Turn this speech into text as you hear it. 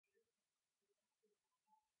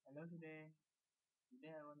Hello today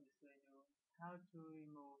I want to show you how to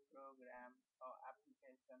remove program or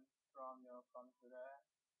application from your computer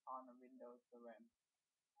on a Windows 7.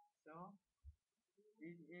 So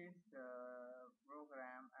this is the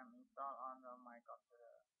program I'm installed on my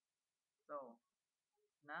computer. So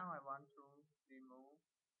now I want to remove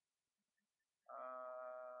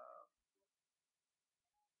uh,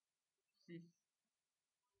 sys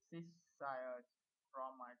sys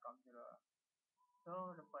from my computer.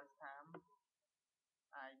 So the first time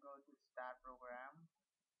I go to start program.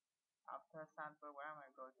 After start program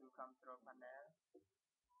I go to control panel.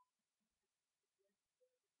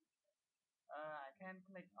 I can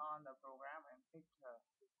click on the program and picture.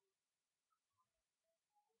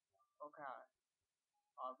 Okay,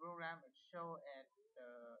 our program is show at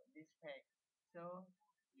this page. So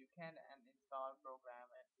you can uninstall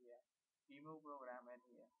program at here, remove program at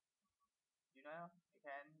here. You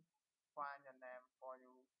can find the name for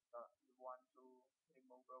you. You want to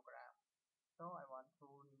remove program. So I want to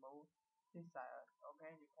remove this side.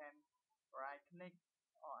 Okay, you can right click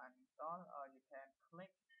or uninstall, or you can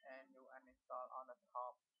click and you uninstall on the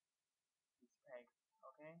top this page.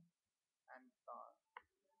 Okay, uninstall.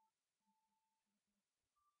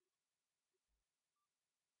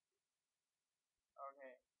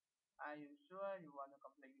 Okay. Are you sure you want to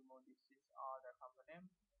completely remove this is all the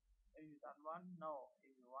component? If you don't want, no.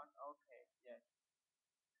 If you want, okay, yes.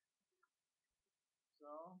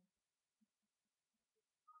 So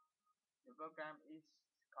the program is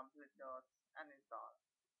complete uninstalled.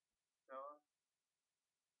 So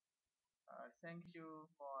thank you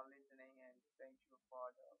for listening and thank you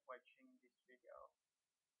for watching this video.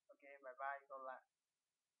 Okay, bye bye. Good luck.